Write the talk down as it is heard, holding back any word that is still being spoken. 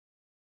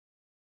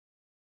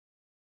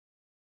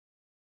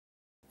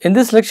In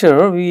this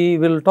lecture, we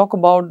will talk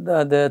about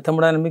the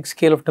thermodynamic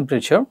scale of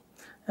temperature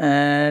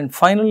and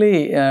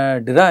finally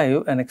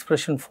derive an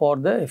expression for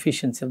the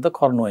efficiency of the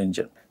Carnot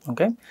engine.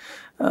 Okay.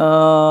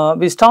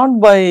 We start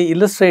by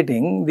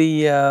illustrating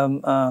the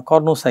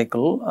Carnot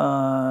cycle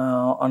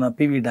on a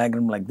PV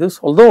diagram like this.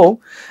 Although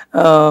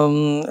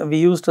we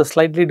used a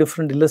slightly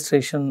different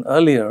illustration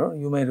earlier,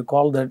 you may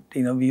recall that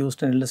we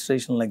used an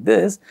illustration like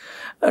this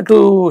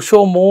to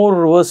show more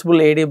reversible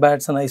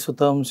adiabats and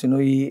isotherms.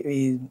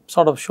 We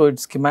sort of show it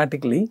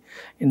schematically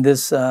in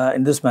this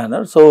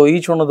manner. So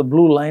each one of the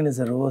blue line is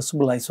a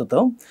reversible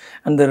isotherm,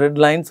 and the red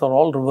lines are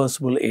all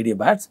reversible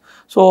adiabats.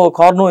 So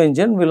Carnot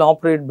engine will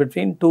operate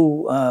between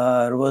two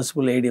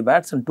reversible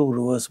adiabats and two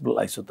reversible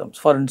isotherms.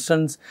 For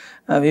instance,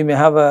 we may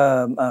have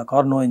a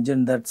Carnot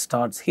engine that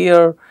starts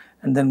here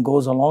and then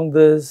goes along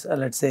this,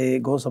 let us say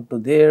goes up to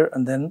there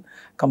and then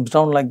comes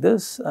down like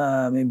this,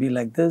 maybe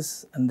like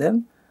this and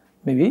then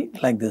maybe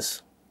like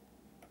this.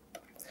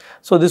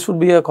 So this would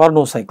be a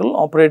Carnot cycle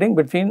operating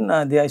between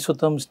the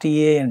isotherms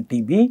Ta and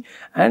Tb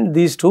and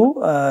these two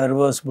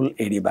reversible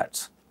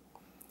adiabats.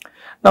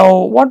 Now,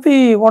 what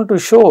we want to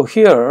show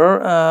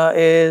here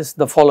is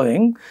the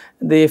following.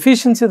 The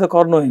efficiency of the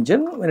Carnot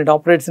engine when it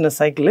operates in a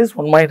cycle is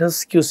 1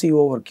 minus Qc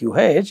over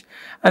Qh,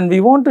 and we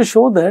want to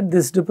show that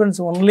this depends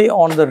only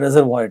on the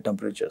reservoir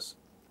temperatures.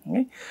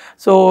 Okay.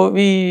 So,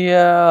 we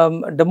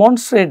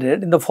demonstrate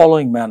it in the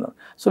following manner.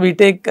 So, we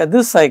take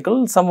this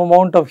cycle, some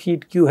amount of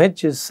heat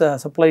QH is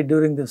supplied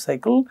during this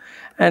cycle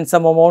and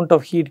some amount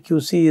of heat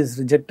QC is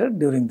rejected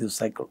during this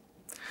cycle.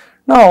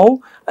 Now,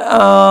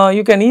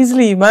 you can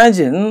easily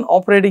imagine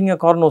operating a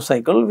Carnot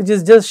cycle which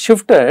is just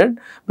shifted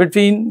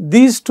between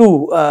these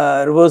two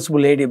reversible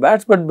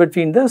adiabats, but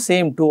between the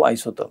same two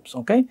isotherms.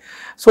 Okay.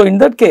 So, in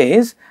that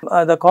case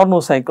the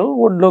Carnot cycle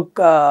would look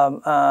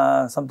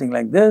something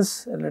like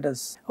this. Let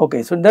us,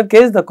 okay. So, in that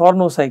case the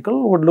Carnot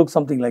cycle would look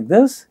something like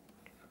this.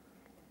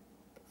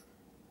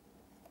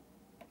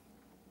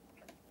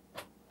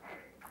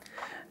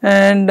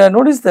 And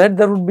notice that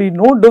there would be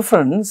no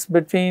difference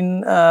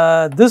between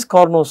this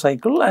Carnot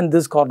cycle and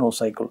this Carnot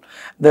cycle.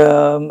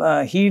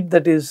 The heat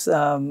that is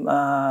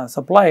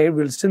supplied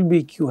will still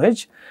be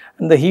QH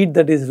and the heat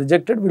that is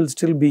rejected will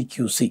still be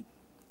QC.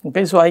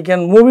 Okay, so I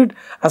can move it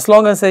as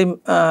long as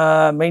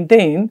I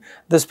maintain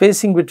the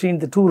spacing between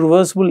the two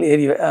reversible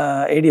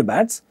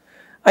adiabats.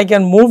 I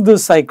can move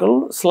this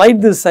cycle, slide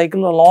this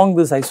cycle along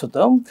this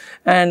isotherm,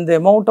 and the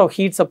amount of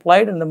heat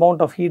supplied and the amount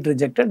of heat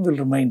rejected will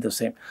remain the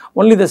same.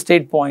 Only the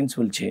state points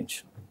will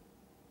change.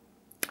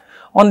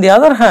 On the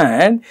other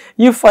hand,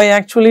 if I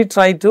actually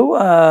try to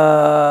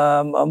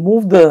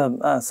move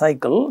the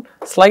cycle,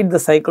 slide the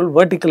cycle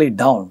vertically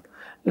down,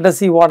 let us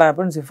see what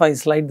happens if I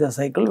slide the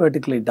cycle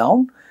vertically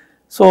down.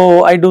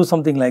 So, I do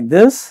something like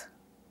this.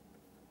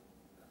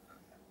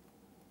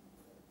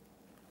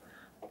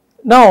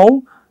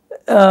 Now,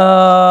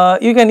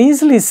 you can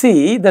easily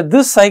see that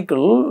this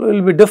cycle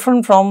will be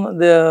different from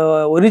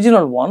the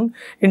original one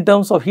in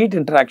terms of heat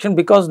interaction,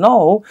 because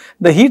now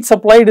the heat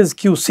supplied is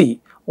QC.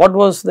 What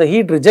was the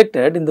heat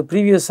rejected in the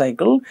previous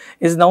cycle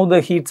is now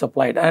the heat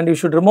supplied, and you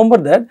should remember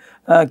that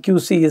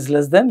QC is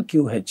less than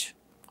QH.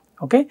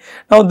 Okay.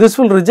 Now, this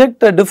will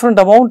reject a different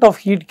amount of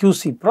heat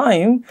QC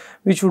prime,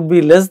 which would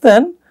be less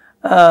than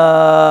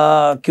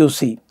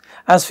QC.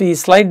 As we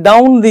slide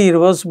down the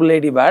reversible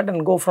adiabat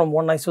and go from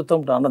one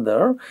isotherm to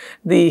another,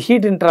 the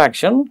heat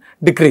interaction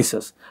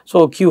decreases.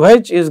 So,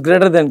 QH is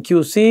greater than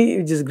QC,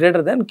 which is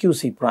greater than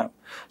QC prime.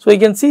 So, you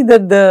can see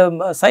that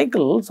the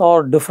cycles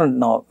are different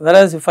now,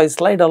 whereas if I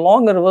slide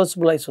along a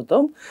reversible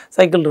isotherm,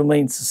 cycle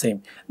remains the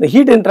same. The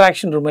heat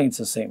interaction remains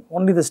the same,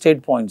 only the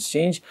state points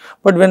change.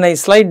 But when I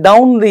slide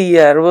down the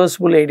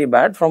reversible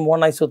adiabat from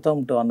one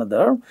isotherm to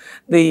another,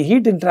 the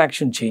heat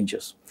interaction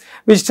changes,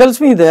 which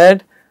tells me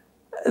that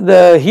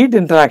the heat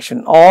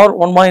interaction or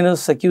 1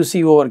 minus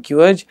Qc over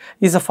Qh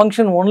is a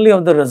function only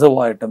of the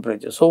reservoir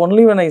temperature. So,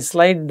 only when I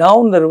slide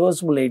down the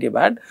reversible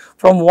adiabat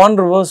from one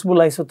reversible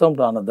isotherm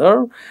to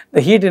another, the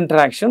heat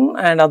interaction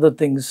and other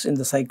things in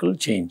the cycle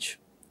change.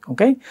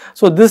 Okay.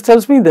 So, this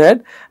tells me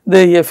that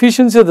the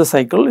efficiency of the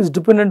cycle is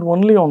dependent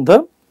only on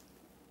the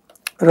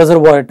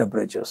reservoir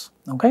temperatures.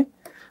 Okay.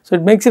 So,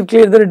 it makes it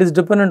clear that it is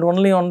dependent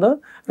only on the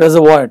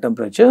reservoir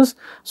temperatures.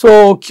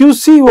 So,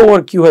 Qc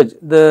over Qh,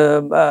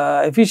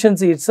 the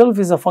efficiency itself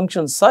is a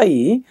function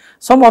psi,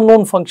 some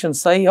unknown function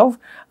psi of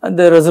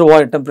the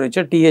reservoir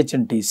temperature Th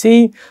and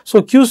Tc.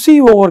 So,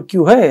 Qc over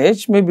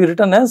Qh may be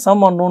written as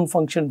some unknown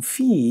function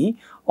phi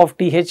of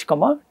Th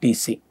comma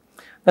Tc.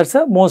 That is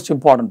the most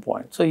important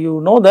point. So, you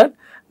know that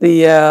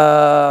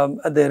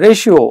the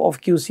ratio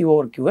of Qc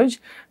over Qh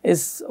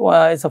is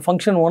a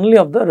function only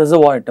of the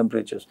reservoir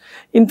temperatures.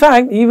 In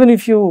fact, even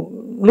if you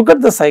look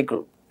at the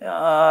cycle,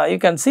 you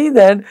can see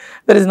that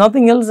there is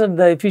nothing else that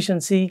the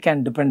efficiency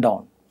can depend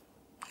on.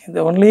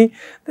 Only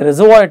the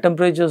reservoir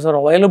temperatures are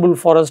available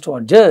for us to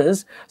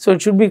adjust. So,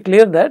 it should be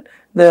clear that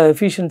the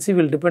efficiency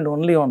will depend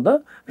only on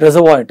the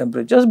reservoir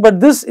temperatures, but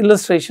this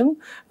illustration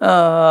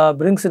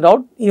brings it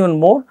out even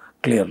more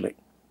clearly.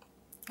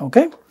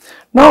 Okay.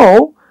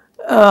 Now,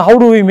 how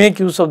do we make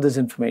use of this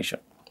information?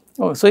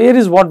 Oh, so here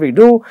is what we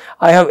do.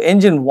 I have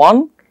engine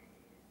 1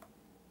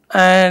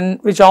 and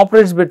which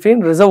operates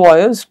between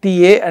reservoirs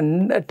TA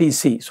and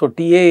TC. So,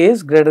 TA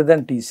is greater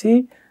than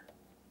TC.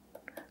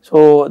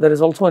 So, there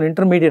is also an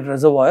intermediate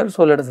reservoir.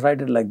 So, let us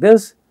write it like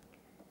this.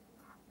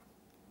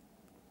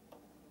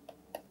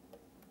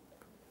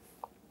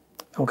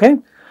 Okay.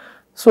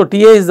 So, TA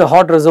is the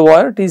hot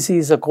reservoir, TC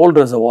is a cold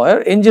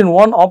reservoir. Engine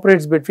 1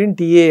 operates between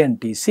TA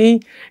and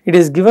TC. It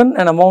is given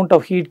an amount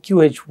of heat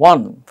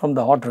QH1 from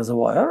the hot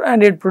reservoir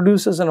and it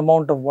produces an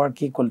amount of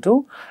work equal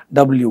to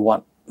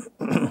W1.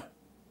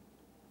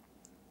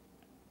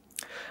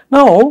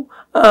 Now,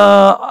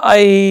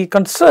 I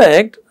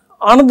construct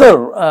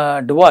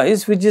another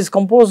device which is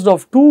composed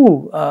of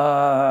two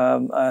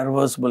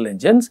reversible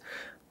engines,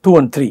 2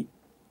 and 3.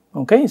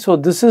 Okay. So,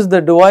 this is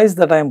the device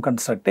that I am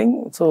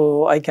constructing.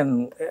 So, I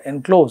can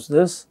enclose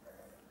this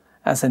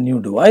as a new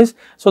device.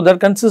 So,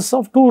 that consists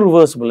of two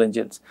reversible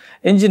engines.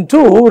 Engine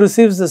 2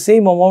 receives the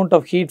same amount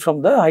of heat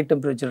from the high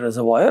temperature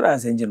reservoir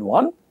as engine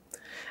 1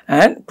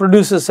 and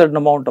produces certain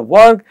amount of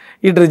work.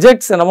 It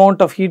rejects an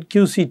amount of heat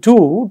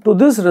QC2 to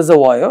this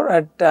reservoir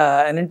at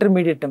an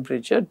intermediate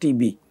temperature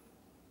TB.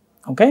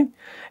 Okay.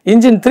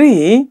 Engine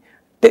 3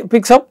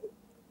 picks up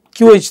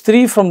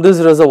QH3 from this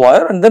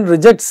reservoir and then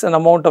rejects an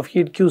amount of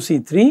heat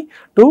QC3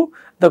 to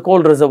the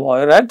cold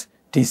reservoir at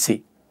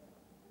TC.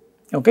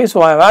 Okay.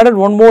 So, I have added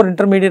one more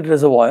intermediate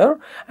reservoir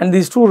and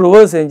these two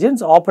reverse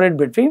engines operate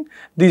between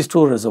these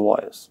two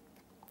reservoirs.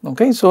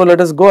 Okay. So,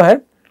 let us go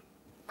ahead.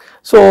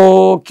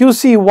 So,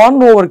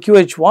 QC1 over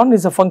QH1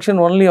 is a function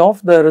only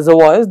of the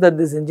reservoirs that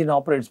this engine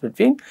operates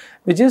between,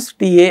 which is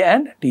TA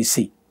and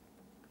TC.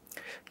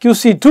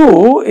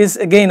 QC2 is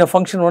again a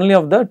function only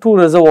of the two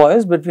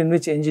reservoirs between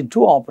which engine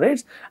 2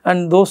 operates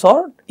and those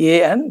are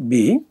A and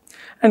B,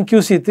 and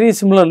QC3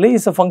 similarly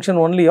is a function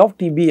only of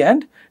TB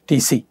and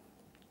TC.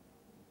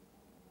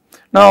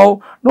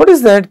 Now, notice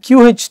that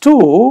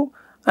QH2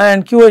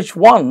 and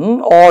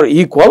QH1 are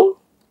equal.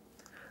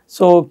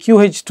 So,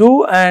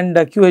 QH2 and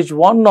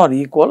QH1 are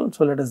equal.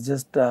 So, let us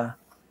just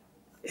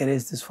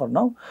erase this for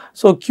now.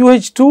 So,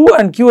 QH2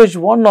 and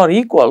QH1 are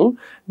equal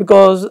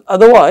because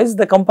otherwise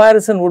the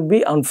comparison would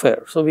be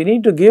unfair. So, we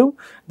need to give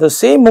the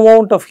same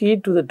amount of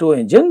heat to the two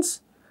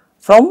engines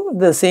from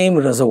the same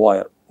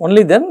reservoir,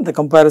 only then the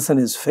comparison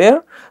is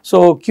fair.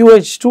 So,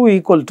 QH2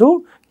 equal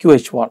to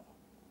QH1.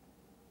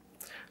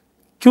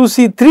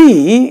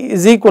 QC3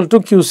 is equal to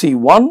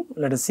QC1.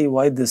 Let us see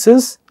why this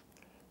is.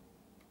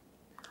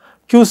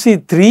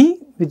 QC3,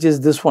 which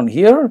is this one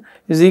here,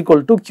 is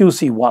equal to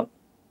QC1.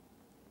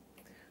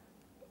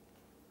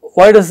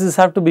 Why does this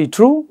have to be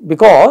true?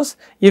 Because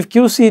if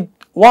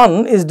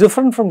QC1 is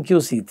different from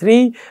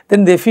QC3,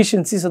 then the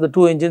efficiencies of the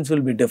two engines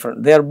will be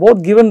different. They are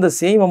both given the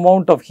same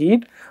amount of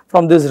heat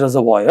from this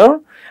reservoir,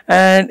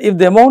 and if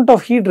the amount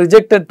of heat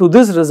rejected to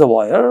this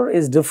reservoir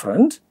is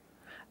different,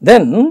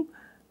 then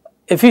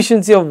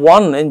efficiency of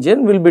one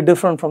engine will be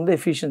different from the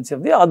efficiency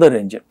of the other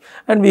engine.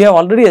 And we have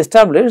already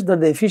established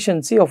that the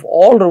efficiency of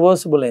all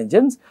reversible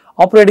engines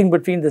operating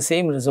between the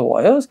same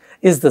reservoirs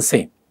is the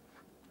same.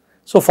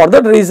 So, for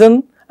that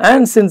reason,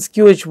 and since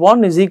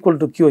QH1 is equal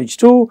to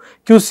QH2,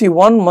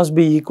 QC1 must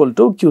be equal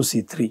to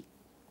QC3.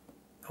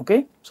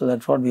 Okay. So, that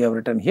is what we have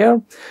written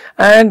here,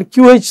 and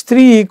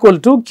QH3 equal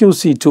to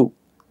QC2.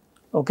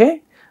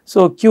 Okay.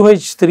 So,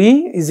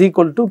 QH3 is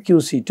equal to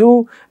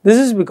QC2. This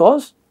is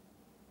because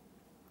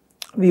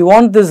we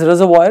want this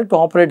reservoir to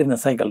operate in a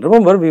cycle.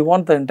 Remember, we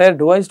want the entire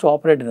device to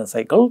operate in a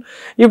cycle.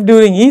 If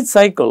during each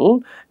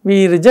cycle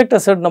we reject a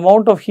certain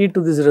amount of heat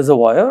to this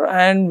reservoir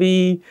and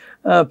we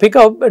pick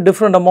up a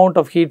different amount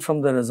of heat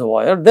from the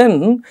reservoir,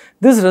 then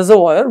this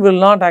reservoir will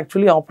not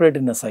actually operate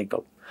in a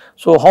cycle.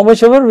 So, how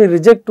much ever we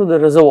reject to the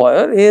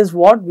reservoir is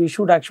what we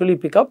should actually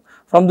pick up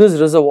from this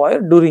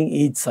reservoir during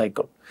each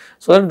cycle.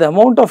 So, that the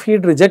amount of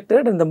heat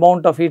rejected and the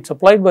amount of heat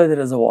supplied by the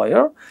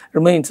reservoir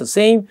remains the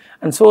same,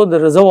 and so the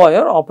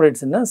reservoir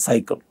operates in a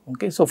cycle.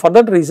 Okay. So, for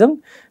that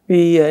reason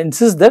we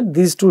insist that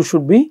these two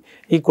should be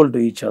equal to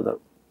each other.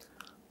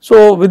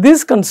 So, with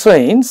these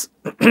constraints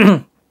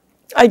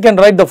I can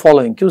write the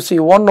following: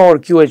 QC1 or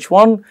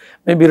QH1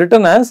 may be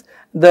written as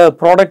the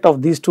product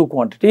of these two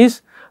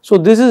quantities. So,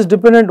 this is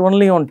dependent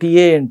only on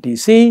TA and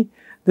TC,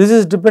 this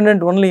is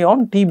dependent only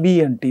on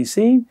TB and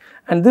TC,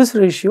 and this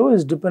ratio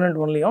is dependent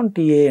only on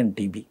TA and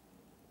TB.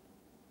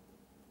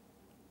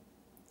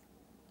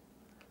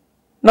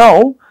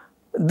 Now,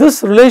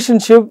 this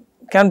relationship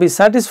can be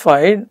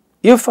satisfied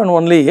if and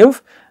only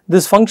if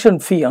this function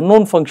phi,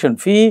 unknown function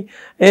phi,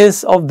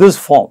 is of this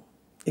form: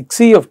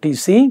 xc of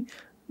Tc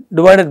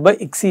divided by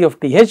xc of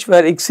Th,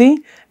 where xc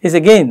is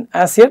again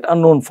as yet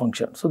unknown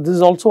function. So, this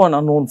is also an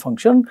unknown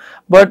function,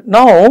 but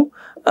now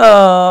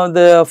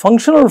the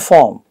functional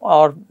form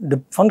or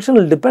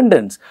functional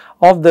dependence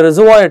of the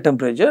reservoir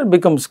temperature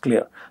becomes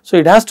clear. So,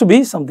 it has to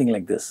be something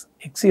like this: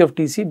 xc of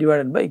Tc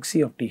divided by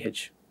xc of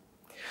Th.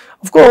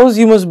 Of course,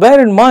 you must bear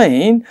in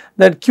mind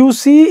that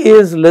Qc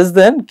is less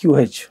than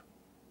Qh.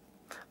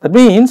 That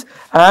means,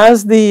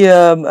 as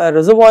the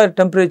reservoir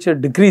temperature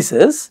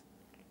decreases,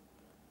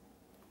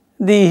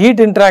 the heat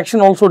interaction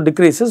also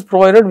decreases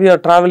provided we are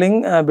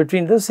traveling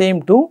between the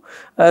same two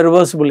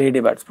reversible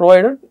adiabats,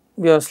 provided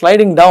we are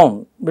sliding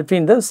down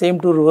between the same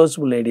two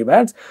reversible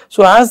adiabats.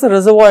 So, as the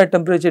reservoir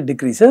temperature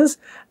decreases,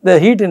 the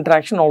heat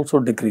interaction also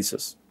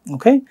decreases.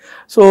 Okay.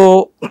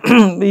 So,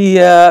 we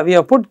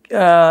have put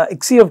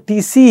Xc of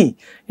Tc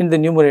in the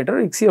numerator,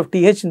 Xc of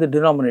Th in the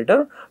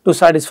denominator to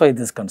satisfy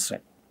this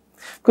constraint.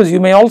 Because you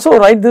may also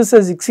write this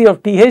as Xc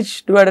of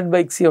Th divided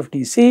by Xc of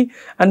Tc,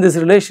 and this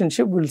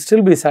relationship will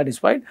still be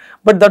satisfied,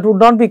 but that would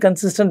not be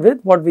consistent with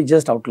what we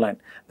just outlined,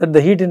 that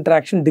the heat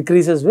interaction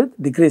decreases with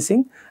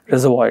decreasing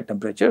reservoir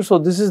temperature. So,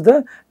 this is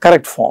the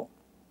correct form.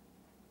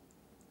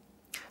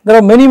 There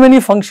are many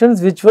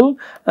functions which will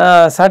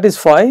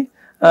satisfy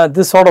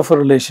this sort of a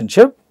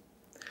relationship.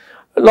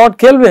 Lord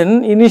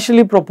Kelvin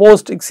initially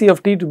proposed Xc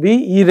of T to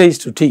be e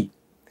raised to T,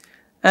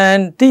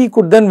 and T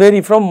could then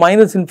vary from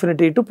minus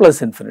infinity to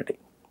plus infinity.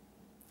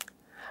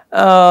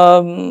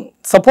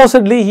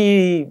 Supposedly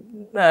he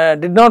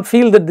did not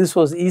feel that this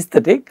was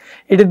aesthetic.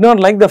 He did not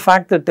like the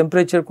fact that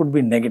temperature could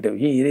be negative.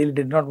 He really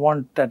did not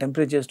want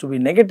temperatures to be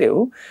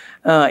negative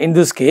in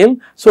this scale.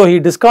 So, he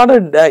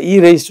discarded e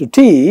raised to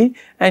T,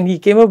 and he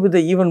came up with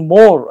an even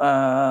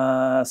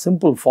more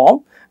simple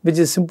form, which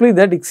is simply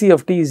that Xc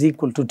of T is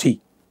equal to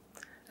T.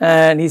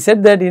 And he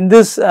said that in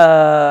this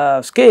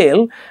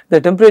scale, the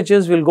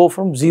temperatures will go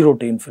from 0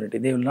 to infinity.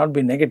 They will not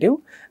be negative,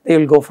 they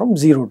will go from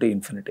 0 to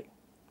infinity.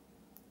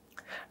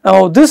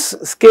 Now, this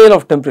scale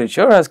of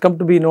temperature has come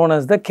to be known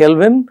as the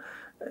Kelvin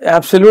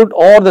absolute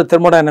or the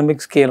thermodynamic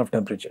scale of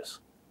temperatures.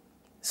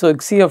 So,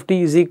 Xc of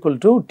T is equal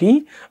to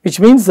T, which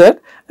means that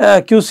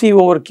Qc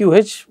over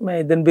Qh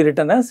may then be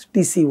written as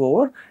Tc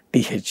over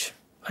Th,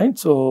 right.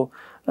 So,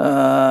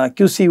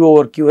 Qc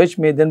over Qh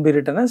may then be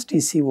written as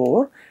Tc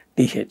over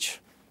Th.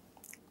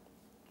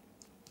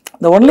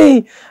 The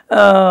only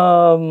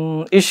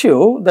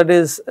issue that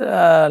is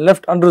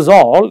left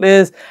unresolved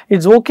is it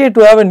is okay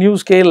to have a new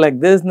scale like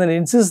this and then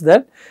insist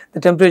that the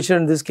temperature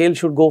in this scale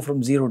should go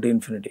from 0 to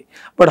infinity.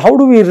 But how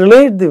do we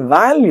relate the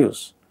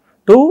values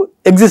to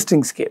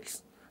existing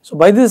scales? So,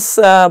 by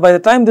the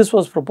time this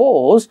was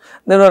proposed,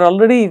 there were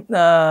already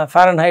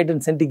Fahrenheit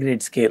and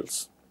centigrade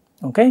scales.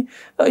 Okay.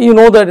 You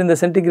know that in the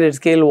centigrade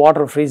scale,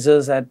 water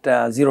freezes at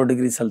 0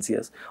 degrees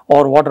Celsius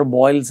or water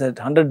boils at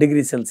 100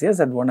 degrees Celsius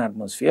at 1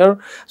 atmosphere.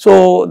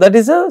 So, that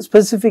is a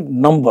specific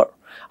number.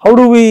 How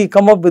do we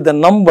come up with a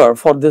number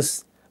for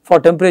this,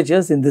 for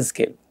temperatures in this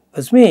scale?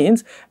 This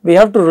means we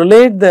have to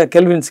relate the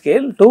Kelvin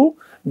scale to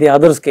the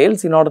other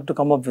scales in order to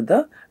come up with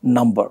a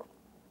number.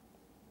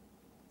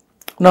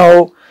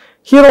 Now,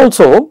 here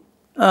also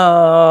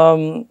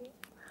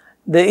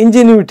the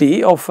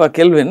ingenuity of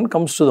Kelvin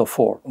comes to the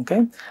fore.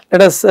 Okay.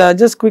 Let us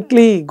just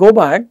quickly go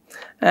back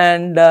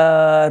and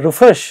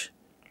refresh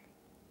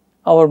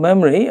our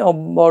memory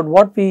about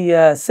what we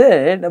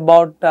said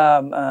about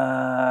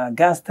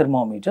gas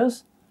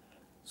thermometers.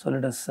 So,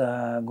 let us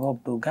go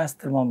up to gas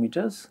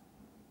thermometers.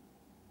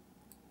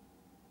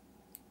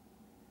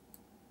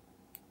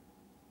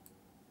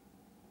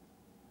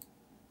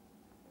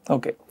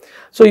 Okay.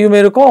 So, you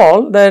may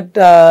recall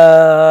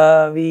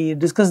that we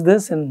discussed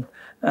this in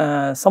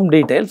some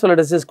detail. So, let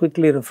us just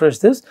quickly refresh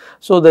this.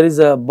 So, there is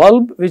a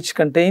bulb which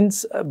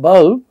contains a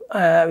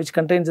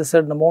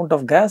certain amount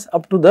of gas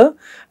up to the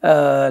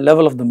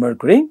level of the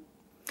mercury.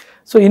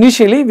 So,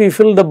 initially we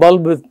fill the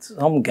bulb with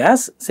some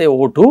gas, say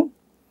O2,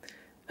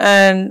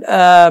 and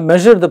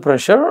measure the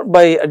pressure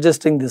by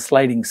adjusting the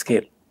sliding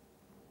scale.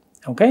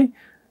 Okay.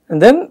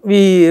 And then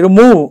we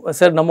remove a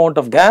certain amount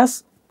of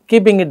gas,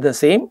 keeping it the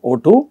same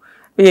O2.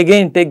 We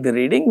again take the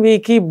reading. We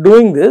keep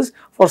doing this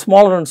for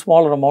smaller and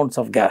smaller amounts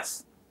of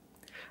gas.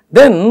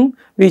 Then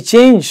we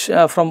change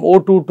from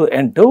O2 to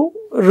N2,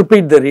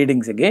 repeat the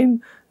readings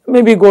again,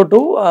 maybe go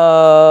to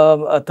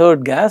a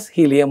third gas,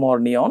 helium or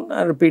neon,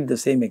 and repeat the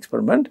same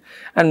experiment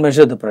and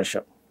measure the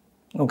pressure.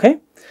 Okay.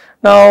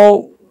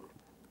 Now,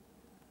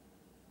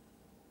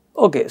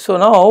 so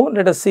now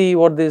let us see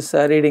what these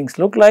readings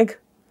look like.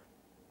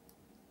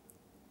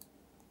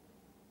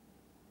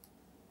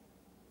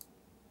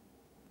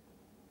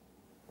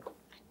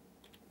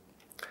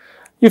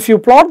 If you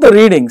plot the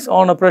readings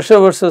on a pressure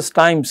versus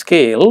time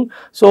scale,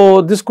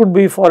 so this could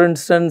be, for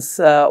instance,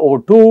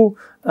 O2,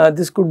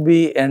 this could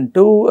be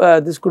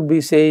N2, this could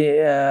be, say,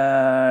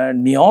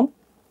 neon,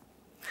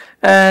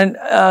 and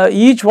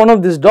each one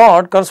of this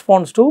dot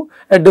corresponds to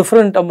a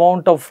different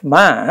amount of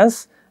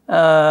mass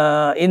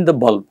in the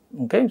bulb.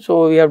 Okay.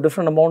 So, we have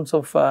different amounts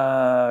of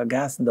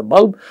gas in the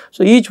bulb.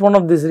 So, each one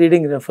of these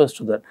reading refers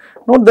to that.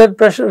 Note that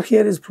pressure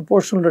here is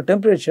proportional to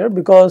temperature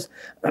because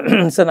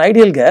it is an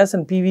ideal gas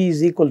and PV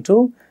is equal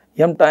to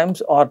m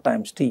times R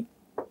times T,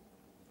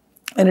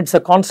 and it is a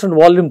constant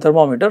volume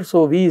thermometer.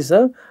 So, V is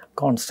a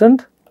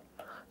constant.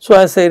 So,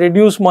 as I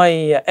reduce my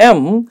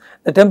m,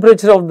 the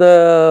temperature of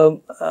the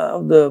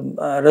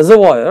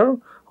reservoir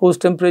whose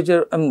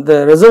temperature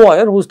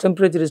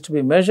is to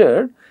be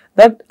measured,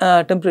 that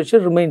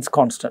temperature remains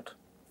constant.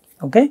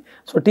 Okay.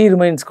 So, T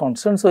remains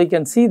constant. So, you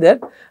can see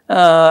that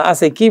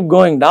as I keep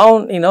going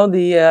down,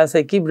 as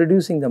I keep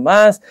reducing the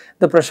mass,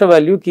 the pressure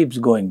value keeps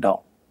going down.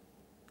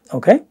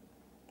 Okay.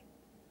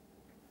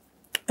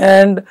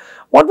 And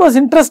what was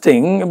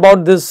interesting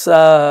about this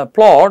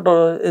plot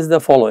is the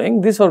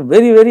following. These are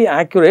very, very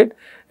accurate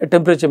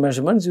temperature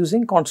measurements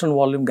using constant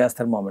volume gas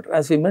thermometer.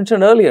 As we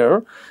mentioned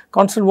earlier,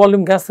 constant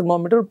volume gas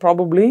thermometer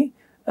probably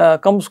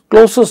comes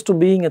closest to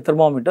being a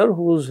thermometer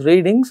whose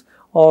readings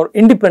are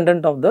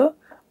independent of the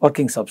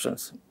working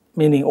substance,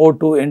 meaning O2,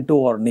 N2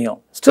 or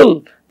neon.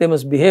 Still, they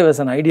must behave as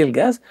an ideal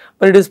gas,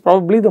 but it is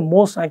probably the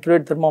most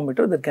accurate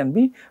thermometer that can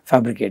be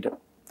fabricated.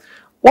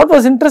 What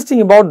was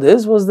interesting about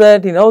this was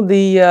that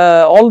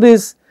all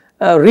these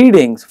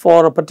readings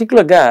for a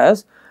particular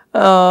gas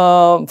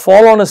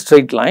fall on a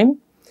straight line,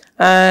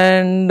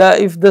 and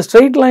if the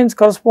straight lines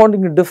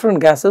corresponding to different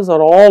gases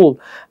are all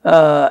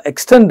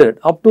extended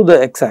up to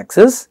the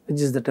x-axis,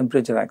 which is the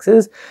temperature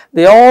axis,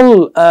 they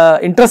all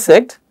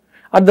intersect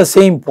at the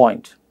same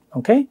point,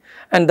 okay,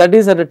 and that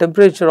is at a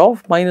temperature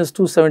of minus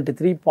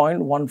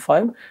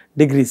 273.15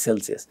 degrees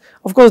Celsius.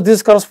 Of course,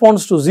 this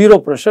corresponds to 0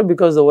 pressure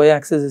because the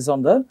y-axis is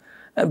on the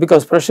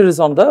because pressure is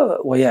on the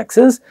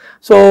y-axis.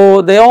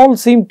 So, they all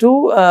seem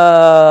to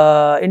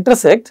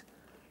intersect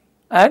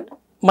at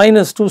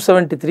minus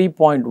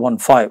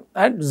 273.15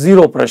 at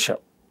 0 pressure.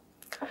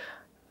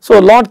 So,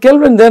 Lord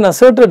Kelvin then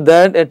asserted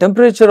that a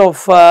temperature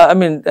of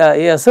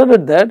he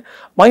asserted that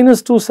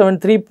minus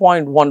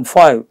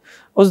 273.15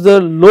 was the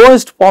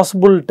lowest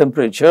possible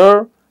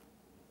temperature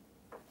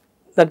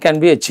that can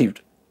be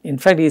achieved. In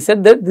fact, he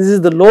said that this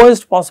is the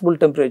lowest possible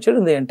temperature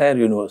in the entire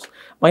universe,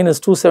 minus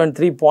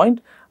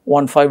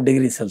 273.15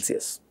 degrees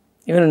Celsius.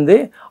 Even in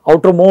the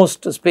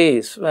outermost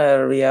space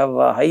where we have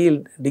a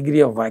high degree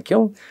of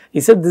vacuum, he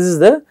said this is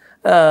the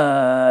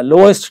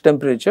lowest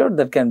temperature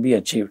that can be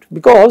achieved.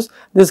 Because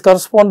this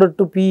corresponded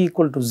to P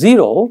equal to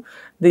 0,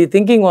 the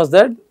thinking was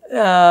that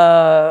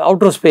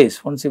outer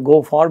space, once you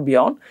go far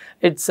beyond,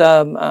 it is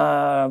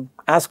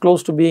as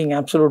close to being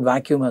absolute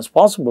vacuum as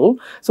possible.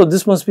 So,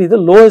 this must be the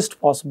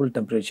lowest possible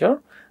temperature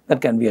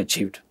that can be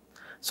achieved.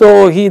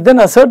 So, he then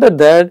asserted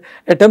that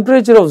a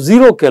temperature of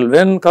 0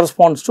 Kelvin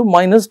corresponds to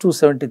minus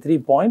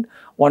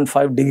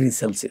 273.15 degrees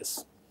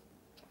Celsius.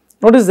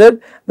 Notice that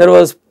there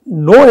was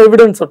no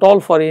evidence at all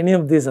for any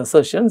of these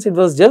assertions. It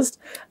was just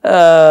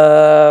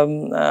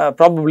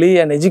probably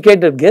an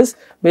educated guess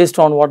based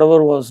on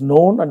whatever was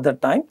known at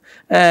that time.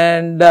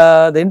 And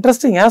the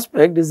interesting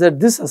aspect is that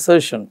this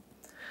assertion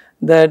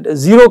that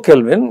 0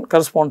 Kelvin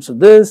corresponds to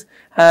this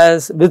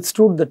has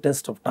withstood the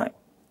test of time.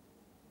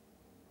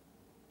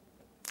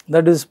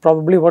 That is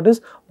probably what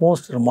is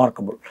most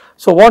remarkable.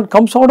 So, what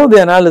comes out of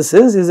the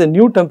analysis is a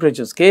new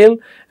temperature scale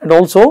and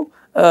also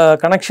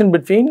connection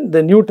between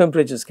the new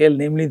temperature scale,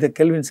 namely the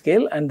Kelvin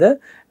scale, and the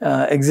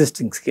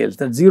existing scales.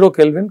 That 0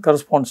 Kelvin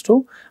corresponds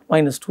to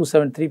minus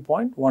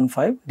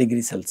 273.15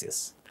 degrees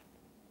Celsius.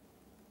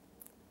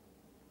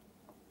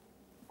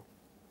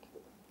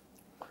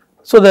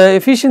 So, the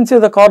efficiency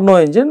of the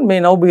Carnot engine may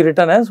now be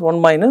written as 1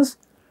 minus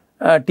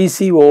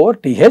Tc over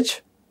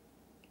Th.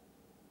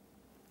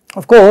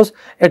 Of course,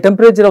 a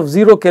temperature of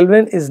 0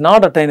 Kelvin is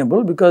not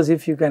attainable, because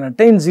if you can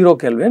attain 0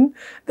 Kelvin,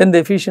 then the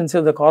efficiency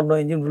of the Carnot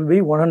engine will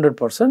be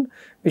 100%,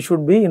 which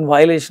would be in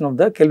violation of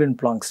the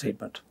Kelvin-Planck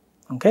statement.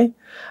 Okay.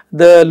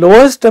 The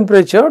lowest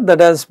temperature that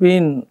has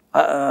been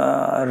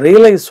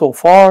realized so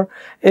far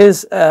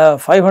is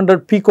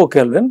 500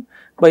 picokelvin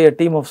by a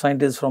team of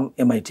scientists from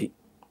MIT.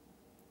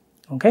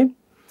 Okay.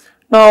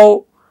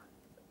 Now,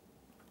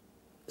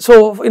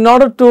 so in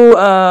order to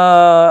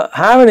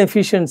have an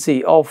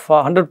efficiency of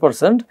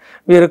 100%,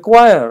 we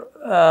require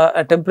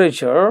a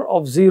temperature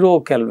of 0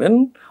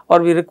 Kelvin,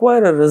 or we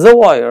require a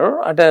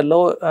reservoir at a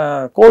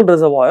low cold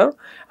reservoir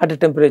at a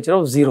temperature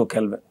of 0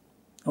 Kelvin.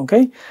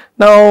 Okay.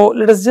 Now,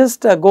 let us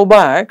just go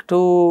back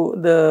to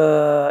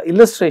the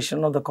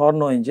illustration of the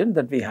Carnot engine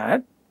that we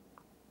had.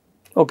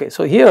 Okay.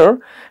 So,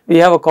 here we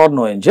have a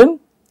Carnot engine.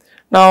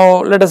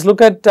 Now, let us look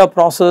at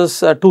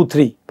process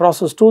 2-3.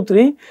 Process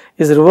 2-3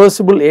 is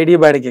reversible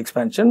adiabatic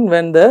expansion,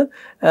 when the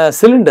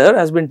cylinder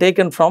has been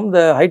taken from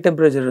the high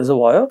temperature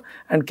reservoir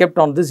and kept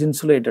on this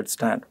insulated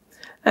stand,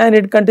 and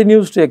it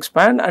continues to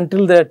expand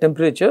until the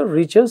temperature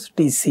reaches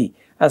Tc,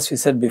 as we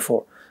said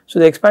before. So,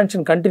 the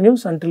expansion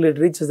continues until it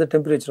reaches the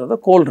temperature of the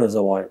cold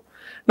reservoir.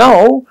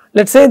 Now,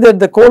 let us say that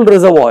the cold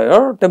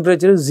reservoir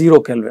temperature is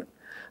 0 Kelvin.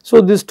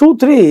 So, this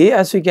 2-3,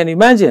 as you can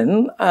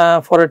imagine,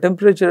 for a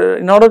temperature,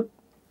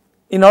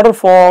 in order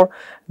for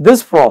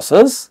this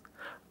process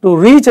to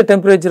reach a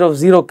temperature of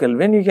 0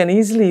 Kelvin, you can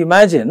easily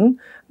imagine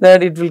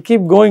that it will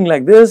keep going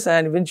like this,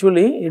 and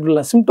eventually it will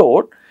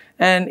asymptote,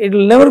 and it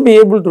will never be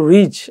able to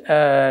reach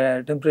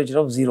a temperature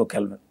of 0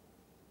 Kelvin.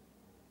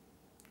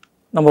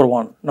 Number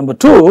 1. Number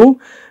 2,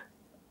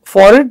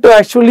 for it to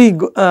actually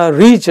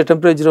reach a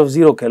temperature of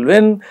 0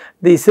 Kelvin,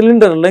 the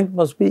cylinder length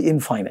must be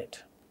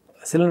infinite.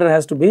 The cylinder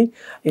has to be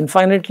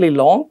infinitely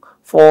long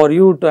for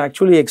you to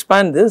actually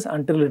expand this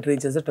until it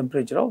reaches a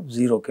temperature of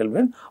 0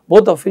 Kelvin,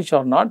 both of which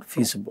are not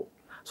feasible.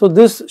 So,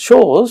 this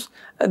shows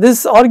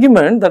this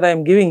argument that I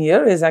am giving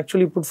here is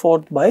actually put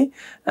forth by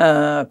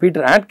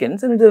Peter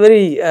Atkins, and it is a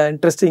very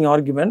interesting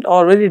argument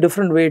or very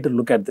different way to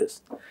look at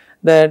this,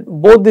 that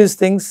both these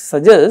things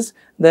suggest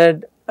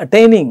that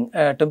attaining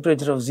a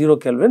temperature of 0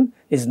 Kelvin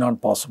is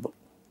not possible.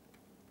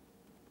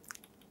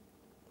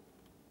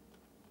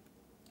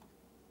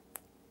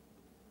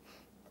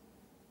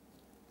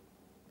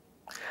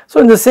 So,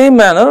 in the same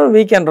manner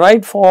we can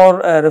write for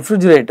a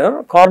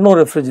refrigerator, Carnot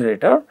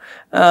refrigerator,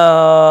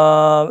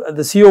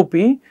 the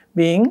COP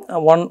being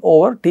 1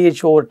 over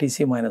Th over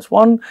Tc minus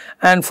 1,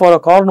 and for a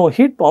Carnot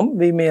heat pump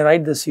we may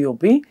write the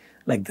COP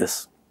like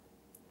this.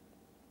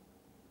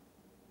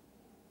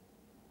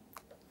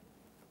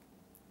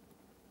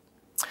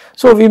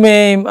 So, we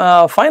may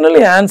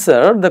finally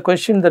answer the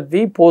question that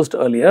we posed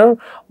earlier,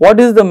 what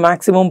is the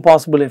maximum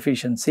possible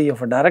efficiency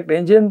of a direct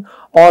engine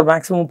or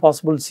maximum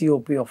possible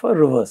COP of a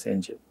reverse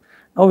engine.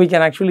 Now, we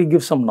can actually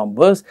give some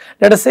numbers.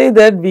 Let us say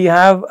that we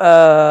have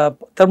a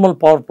thermal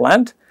power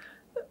plant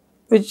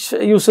which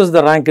uses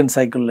the Rankine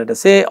cycle, let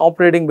us say,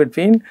 operating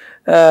between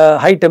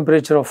high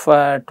temperature of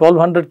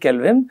 1200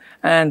 Kelvin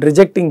and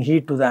rejecting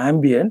heat to the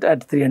ambient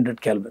at 300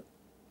 Kelvin.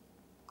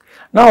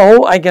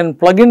 Now, I can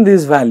plug in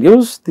these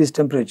values, these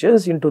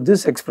temperatures into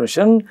this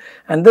expression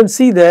and then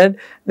see that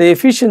the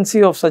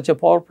efficiency of such a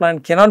power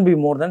plant cannot be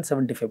more than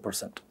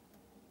 75%.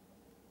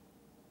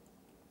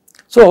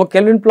 So,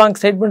 Kelvin-Planck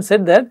statement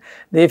said that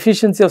the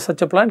efficiency of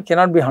such a plant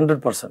cannot be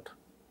 100%.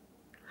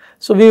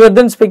 So, we were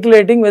then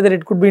speculating whether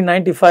it could be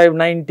 95,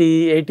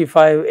 90,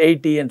 85,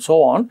 80 and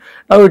so on.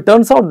 Now, it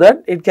turns out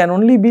that it can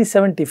only be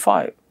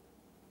 75.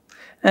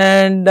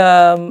 And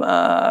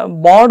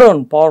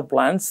modern power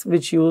plants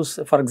which use,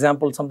 for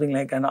example, something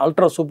like an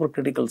ultra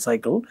supercritical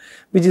cycle,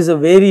 which is a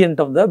variant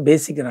of the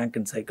basic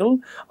Rankine cycle,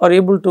 are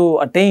able to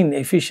attain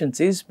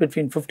efficiencies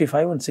between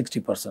 55 and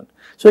 60%.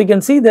 So, you can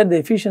see that the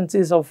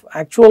efficiencies of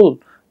actual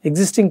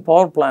existing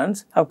power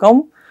plants have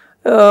come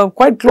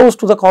quite close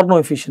to the Carnot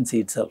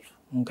efficiency itself.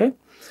 Okay.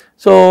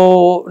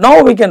 So,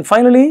 now we can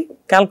finally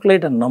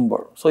calculate a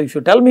number. So, if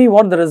you tell me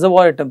what the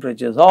reservoir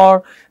temperatures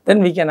are,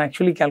 then we can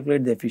actually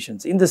calculate the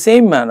efficiency. In the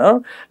same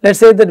manner, let us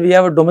say that we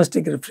have a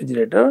domestic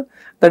refrigerator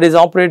that is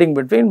operating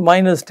between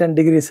minus 10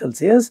 degrees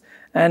Celsius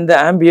and the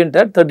ambient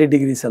at 30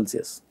 degrees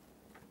Celsius.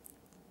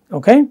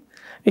 Okay.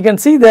 You can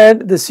see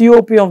that the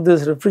COP of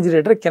this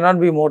refrigerator cannot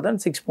be more than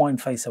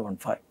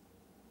 6.575.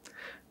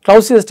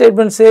 Clausius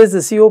statement says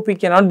the COP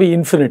cannot be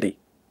infinity.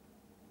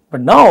 But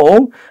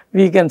now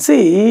we can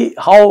see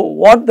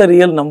what the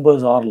real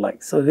numbers are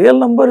like. So, real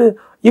number is,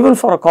 even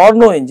for a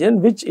Carnot engine,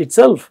 which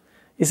itself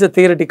is a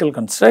theoretical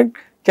construct,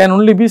 can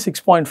only be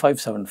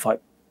 6.575.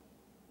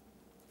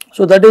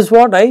 So, that is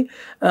what I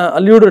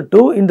alluded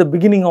to in the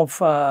beginning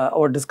of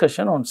our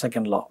discussion on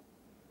second law.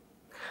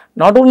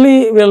 Not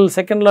only will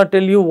second law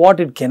tell you what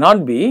it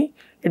cannot be,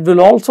 it will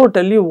also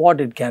tell you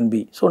what it can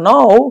be. So,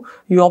 now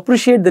you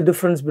appreciate the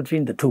difference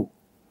between the two.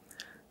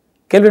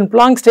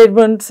 Kelvin-Planck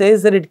statement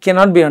says that it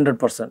cannot be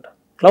 100%.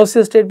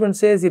 Clausius statement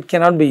says it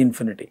cannot be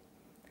infinity.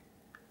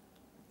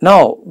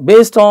 Now,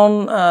 based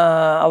on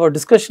our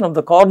discussion of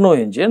the Carnot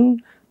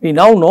engine, we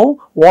now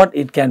know what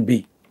it can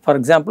be. For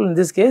example, in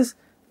this case,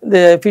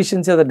 the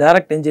efficiency of the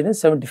direct engine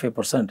is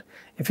 75%.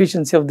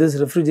 Efficiency of this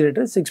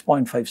refrigerator is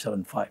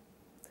 6.575,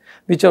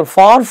 which are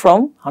far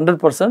from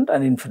 100%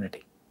 and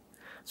infinity.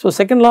 So,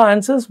 second law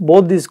answers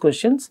both these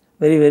questions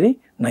very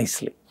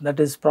nicely. That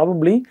is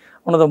probably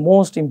one of the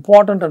most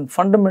important and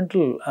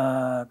fundamental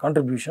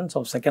contributions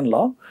of second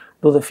law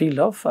to the field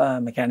of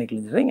mechanical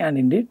engineering and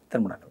indeed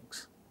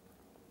thermodynamics.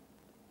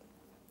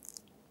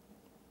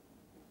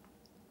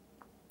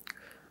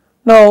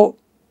 Now,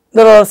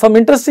 there are some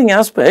interesting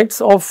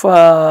aspects of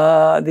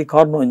the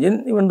Carnot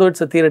engine, even though it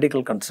is a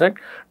theoretical construct.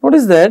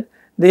 Notice that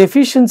the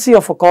efficiency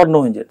of a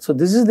Carnot engine. So,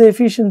 this is the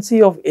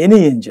efficiency of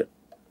any engine.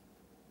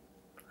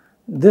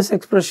 This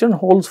expression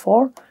holds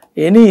for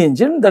any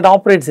engine that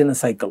operates in a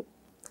cycle.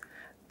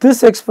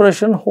 This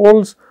expression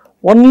holds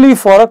only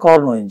for a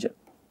Carnot engine.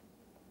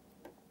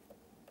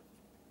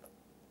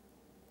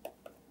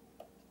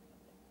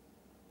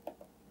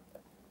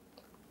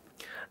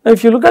 Now,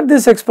 if you look at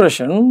this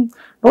expression,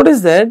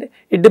 notice that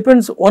it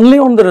depends only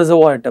on the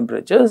reservoir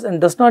temperatures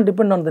and does not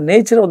depend on the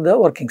nature of the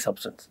working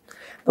substance.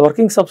 The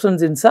working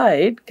substance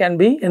inside can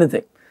be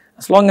anything.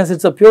 As long as it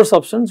is a pure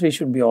substance, we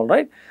should be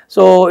alright.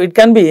 So, it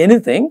can be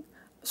anything.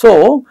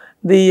 So,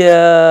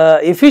 the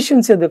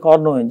efficiency of the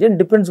Carnot engine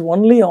depends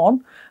only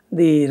on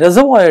the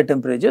reservoir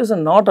temperatures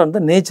and not on the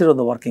nature of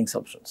the working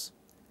substance.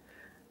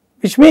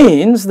 Which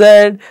means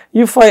that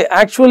if I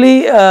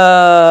actually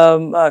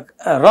run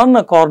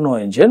a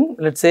Carnot engine,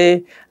 let us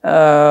say,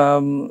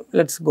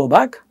 let us go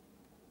back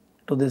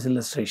to this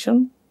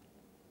illustration.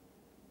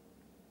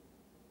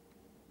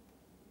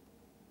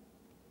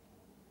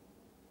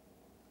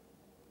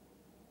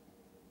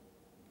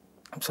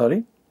 I am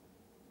sorry.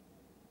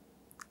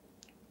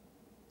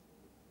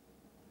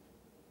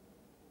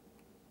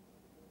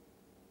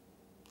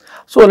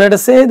 So, let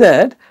us say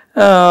that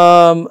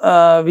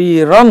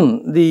we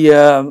run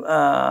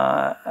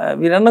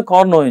a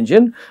Carnot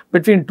engine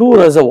between two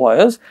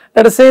reservoirs.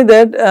 Let us say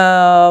that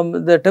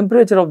the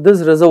temperature of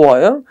this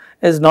reservoir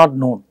is not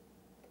known,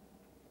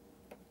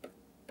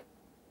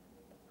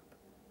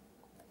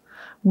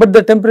 but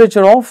the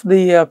temperature of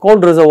the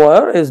cold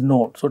reservoir is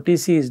known. So,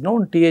 Tc is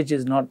known, Th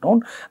is not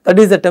known, that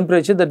is the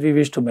temperature that we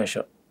wish to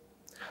measure.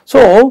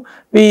 So,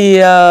 we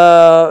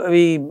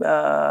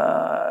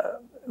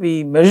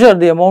measure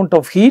the amount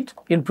of heat.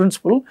 In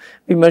principle,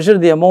 we measure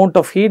the amount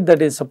of heat that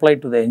is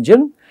supplied to the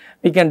engine.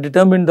 We can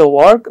determine the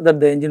work that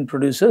the engine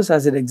produces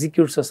as it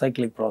executes a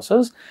cyclic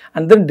process,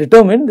 and then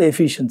determine the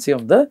efficiency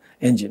of the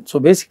engine. So,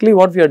 basically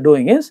what we are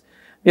doing is,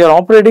 we are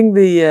operating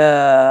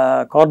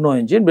the Carnot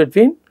engine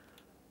between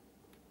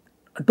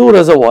two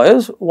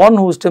reservoirs, one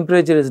whose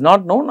temperature is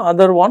not known,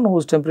 other one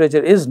whose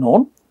temperature is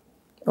known.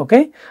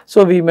 Okay.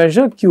 So, we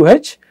measure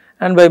QH,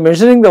 and by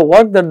measuring the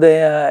work that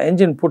the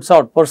engine puts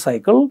out per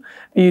cycle,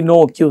 we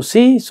know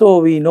QC. So,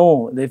 we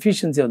know the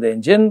efficiency of the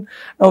engine.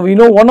 Now, we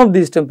know one of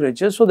these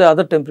temperatures, so the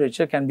other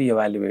temperature can be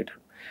evaluated,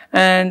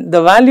 and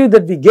the value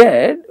that we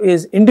get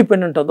is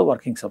independent of the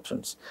working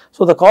substance.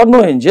 So, the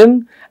Carnot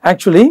engine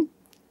actually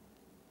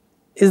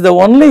is the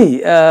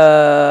only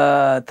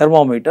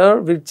thermometer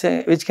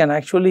which can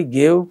actually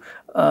give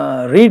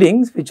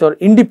readings which are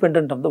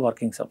independent of the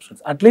working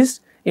substance, at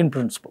least in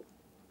principle.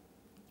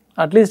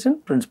 That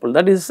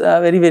is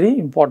very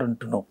important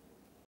to know.